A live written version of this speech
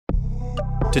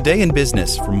Today in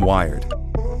Business from Wired.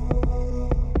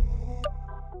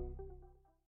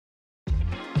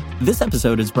 This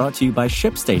episode is brought to you by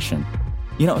ShipStation.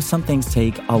 You know, some things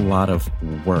take a lot of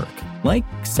work, like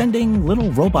sending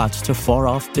little robots to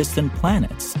far-off distant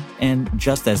planets. And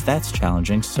just as that's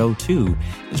challenging, so too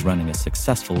is running a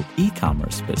successful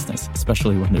e-commerce business,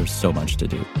 especially when there's so much to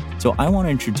do. So I want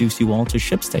to introduce you all to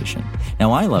ShipStation.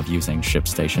 Now, I love using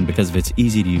ShipStation because of its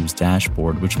easy-to-use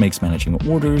dashboard, which makes managing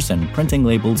orders and printing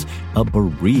labels a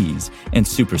breeze and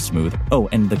super smooth. Oh,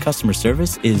 and the customer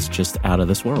service is just out of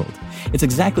this world. It's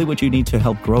exactly what you need to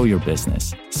help grow your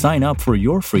business. Sign up for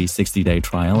your free 60-day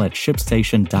trial at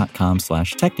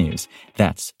shipstation.com/technews.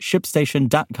 That's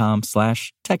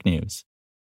shipstation.com/technews.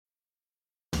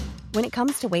 When it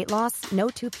comes to weight loss, no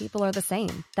two people are the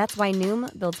same. That's why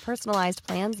Noom builds personalized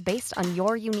plans based on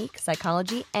your unique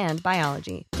psychology and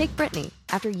biology. Take Brittany.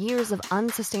 After years of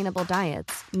unsustainable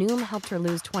diets, Noom helped her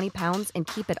lose 20 pounds and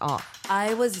keep it off.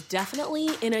 I was definitely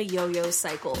in a yo-yo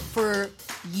cycle for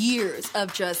years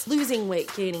of just losing weight,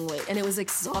 gaining weight, and it was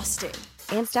exhausting.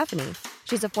 And Stephanie.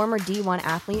 She's a former D1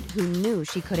 athlete who knew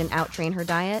she couldn't outtrain her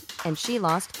diet, and she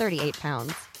lost 38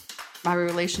 pounds. My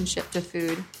relationship to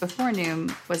food before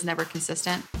Noom was never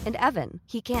consistent. And Evan,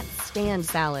 he can't stand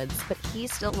salads, but he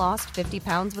still lost 50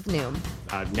 pounds with Noom.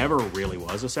 I never really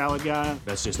was a salad guy.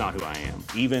 That's just not who I am.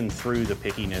 Even through the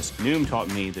pickiness, Noom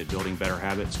taught me that building better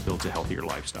habits builds a healthier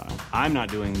lifestyle. I'm not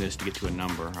doing this to get to a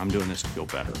number. I'm doing this to feel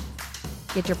better.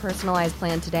 Get your personalized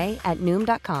plan today at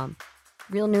Noom.com.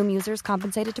 Real Noom users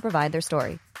compensated to provide their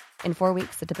story. In 4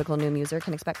 weeks, the typical Noom user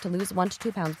can expect to lose 1 to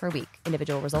 2 pounds per week.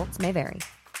 Individual results may vary.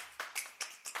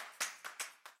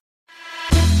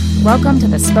 Welcome to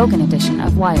the spoken edition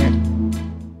of Wired.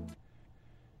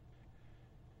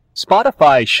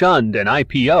 Spotify shunned an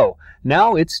IPO.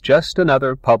 Now it's just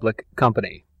another public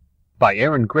company. By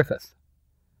Aaron Griffith.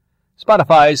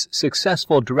 Spotify's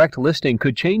successful direct listing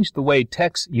could change the way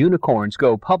tech's unicorns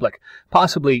go public,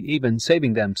 possibly even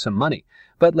saving them some money.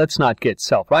 But let's not get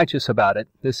self-righteous about it.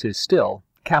 This is still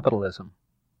capitalism.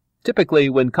 Typically,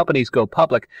 when companies go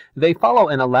public, they follow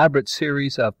an elaborate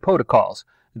series of protocols.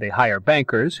 They hire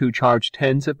bankers who charge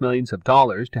tens of millions of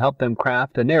dollars to help them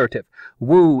craft a narrative,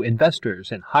 woo investors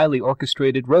in highly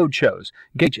orchestrated roadshows,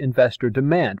 gauge investor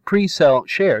demand, pre-sell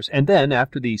shares, and then,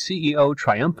 after the CEO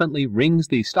triumphantly rings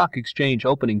the stock exchange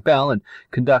opening bell and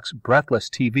conducts breathless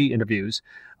TV interviews,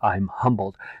 I'm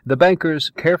humbled, the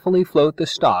bankers carefully float the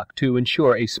stock to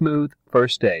ensure a smooth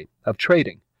first day of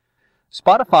trading.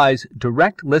 Spotify's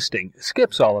direct listing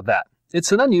skips all of that.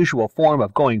 It's an unusual form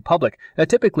of going public,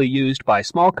 typically used by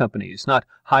small companies, not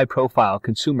high-profile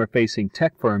consumer-facing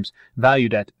tech firms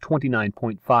valued at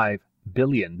 $29.5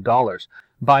 billion.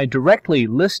 By directly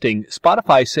listing,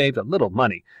 Spotify saved a little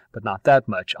money, but not that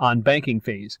much, on banking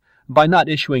fees. By not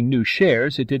issuing new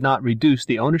shares, it did not reduce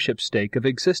the ownership stake of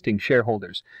existing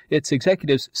shareholders. Its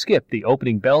executives skipped the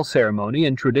opening bell ceremony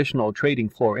and traditional trading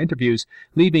floor interviews,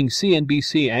 leaving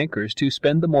CNBC anchors to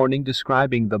spend the morning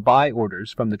describing the buy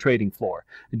orders from the trading floor,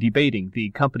 debating the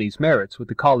company's merits with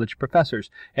the college professors,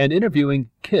 and interviewing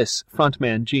KISS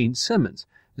frontman Gene Simmons.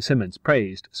 Simmons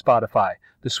praised Spotify.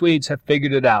 The Swedes have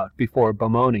figured it out before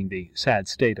bemoaning the sad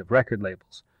state of record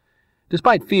labels.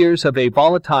 Despite fears of a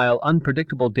volatile,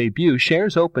 unpredictable debut,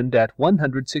 shares opened at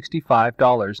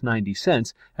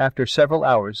 $165.90 after several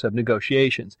hours of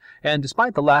negotiations. And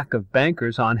despite the lack of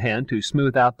bankers on hand to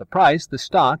smooth out the price, the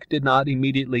stock did not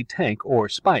immediately tank or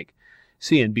spike.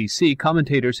 CNBC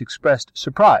commentators expressed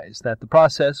surprise that the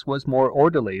process was more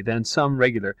orderly than some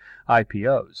regular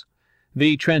IPOs.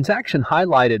 The transaction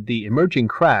highlighted the emerging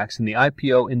cracks in the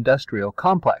IPO industrial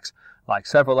complex. Like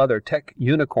several other tech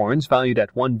unicorns valued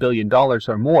at $1 billion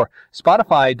or more,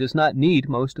 Spotify does not need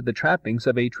most of the trappings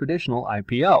of a traditional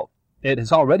IPO. It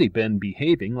has already been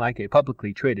behaving like a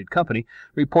publicly traded company,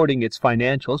 reporting its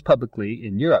financials publicly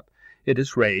in Europe. It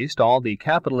has raised all the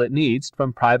capital it needs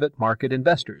from private market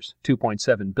investors,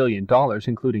 $2.7 billion,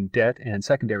 including debt and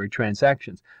secondary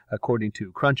transactions, according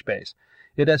to Crunchbase.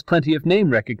 It has plenty of name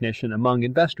recognition among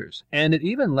investors, and it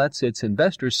even lets its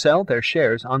investors sell their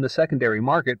shares on the secondary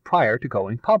market prior to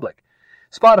going public.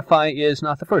 Spotify is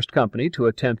not the first company to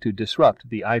attempt to disrupt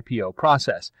the IPO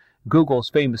process. Google's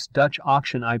famous Dutch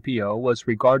auction IPO was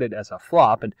regarded as a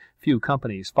flop, and few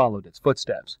companies followed its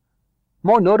footsteps.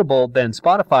 More notable than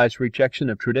Spotify's rejection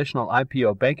of traditional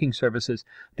IPO banking services,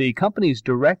 the company's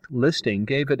direct listing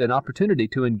gave it an opportunity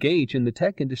to engage in the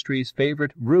tech industry's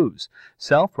favorite ruse,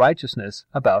 self-righteousness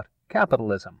about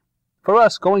capitalism. For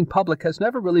us, going public has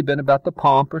never really been about the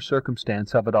pomp or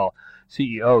circumstance of it all.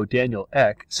 CEO Daniel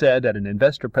Ek said at an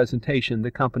investor presentation the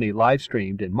company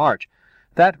live-streamed in March.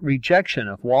 That rejection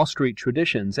of Wall Street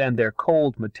traditions and their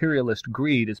cold materialist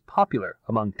greed is popular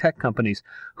among tech companies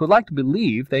who like to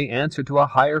believe they answer to a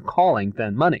higher calling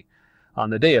than money. On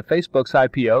the day of Facebook's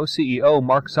IPO, CEO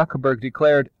Mark Zuckerberg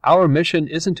declared, "Our mission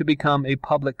isn't to become a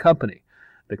public company."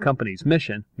 The company's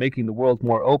mission, making the world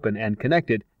more open and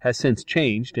connected, has since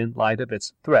changed in light of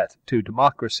its threat to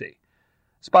democracy.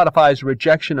 Spotify's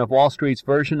rejection of Wall Street's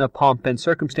version of pomp and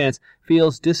circumstance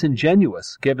feels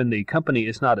disingenuous, given the company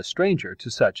is not a stranger to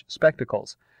such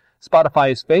spectacles.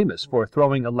 Spotify is famous for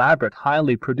throwing elaborate,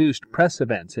 highly produced press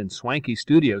events in swanky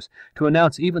studios to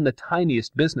announce even the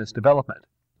tiniest business development.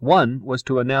 One was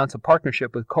to announce a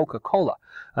partnership with Coca-Cola,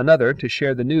 another to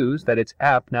share the news that its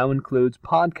app now includes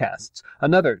podcasts,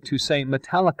 another to say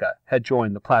Metallica had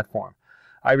joined the platform.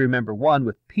 I remember one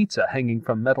with pizza hanging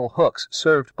from metal hooks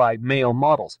served by male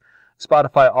models.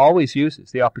 Spotify always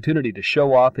uses the opportunity to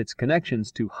show off its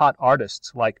connections to hot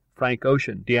artists like Frank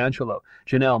Ocean, D'Angelo,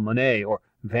 Janelle Monáe, or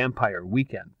Vampire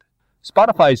Weekend.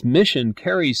 Spotify's mission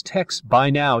carries tech's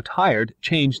 "By Now Tired,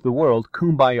 Change the World"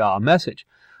 kumbaya message.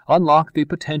 Unlock the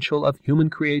potential of human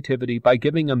creativity by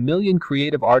giving 1 million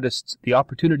creative artists the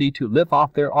opportunity to live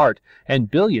off their art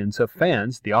and billions of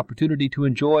fans the opportunity to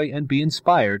enjoy and be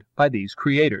inspired by these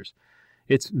creators.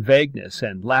 Its vagueness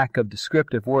and lack of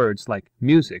descriptive words like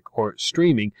music or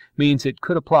streaming means it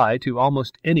could apply to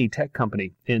almost any tech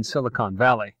company in Silicon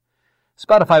Valley.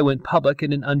 Spotify went public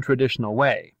in an untraditional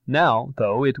way. Now,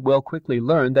 though, it will quickly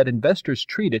learn that investors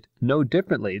treat it no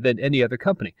differently than any other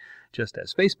company, just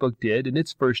as Facebook did in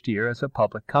its first year as a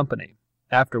public company.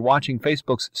 After watching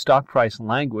Facebook's stock price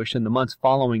languish in the months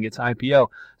following its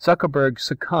IPO, Zuckerberg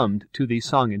succumbed to the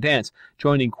song and dance,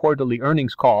 joining quarterly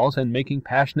earnings calls and making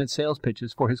passionate sales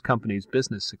pitches for his company's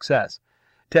business success.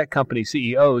 Tech company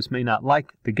CEOs may not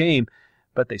like the game,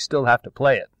 but they still have to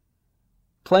play it.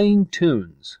 Playing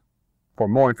tunes. For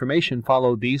more information,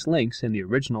 follow these links in the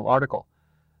original article.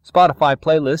 Spotify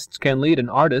playlists can lead an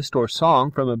artist or song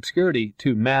from obscurity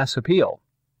to mass appeal.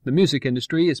 The music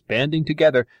industry is banding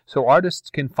together so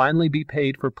artists can finally be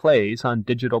paid for plays on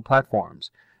digital platforms.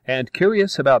 And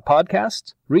curious about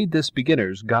podcasts? Read this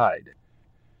beginner's guide.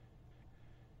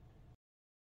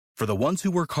 For the ones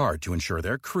who work hard to ensure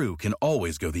their crew can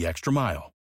always go the extra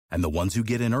mile, and the ones who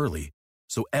get in early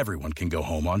so everyone can go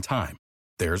home on time,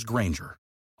 there's Grainger,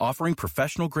 offering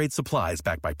professional-grade supplies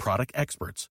backed by product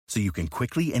experts so you can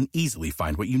quickly and easily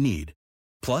find what you need.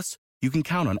 Plus, you can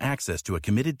count on access to a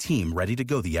committed team ready to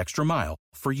go the extra mile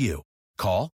for you.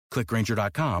 Call, click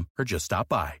Grainger.com, or just stop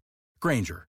by.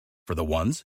 Grainger, for the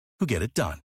ones who get it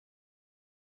done.